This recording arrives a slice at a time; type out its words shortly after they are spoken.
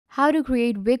How to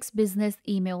create Wix business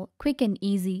email quick and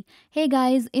easy. Hey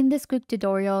guys, in this quick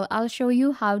tutorial, I'll show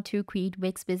you how to create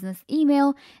Wix business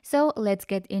email. So let's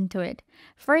get into it.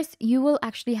 First, you will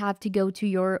actually have to go to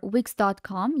your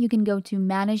Wix.com. You can go to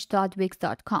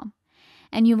manage.wix.com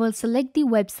and you will select the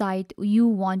website you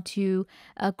want to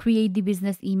create the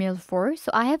business email for.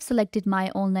 So I have selected my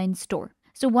online store.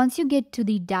 So once you get to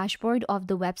the dashboard of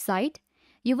the website,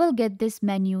 you will get this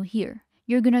menu here.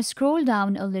 You're going to scroll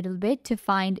down a little bit to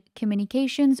find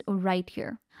communications right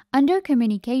here. Under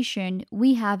communication,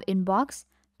 we have inbox,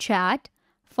 chat,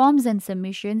 forms and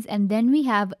submissions, and then we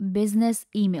have business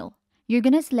email. You're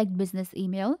going to select business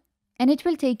email and it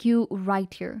will take you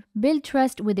right here. Build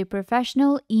trust with a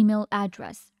professional email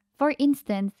address. For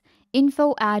instance,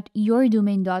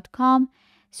 info@yourdomain.com.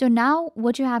 So now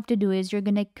what you have to do is you're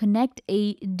going to connect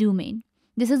a domain.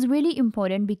 This is really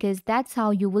important because that's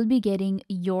how you will be getting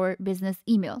your business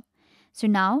email. So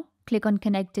now click on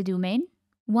connect a domain.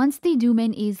 Once the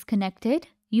domain is connected,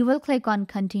 you will click on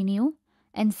continue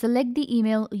and select the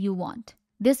email you want.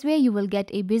 This way you will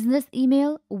get a business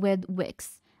email with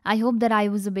Wix. I hope that I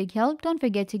was a big help. Don't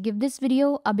forget to give this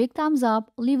video a big thumbs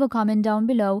up, leave a comment down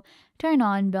below, turn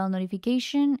on bell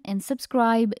notification and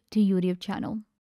subscribe to YouTube channel.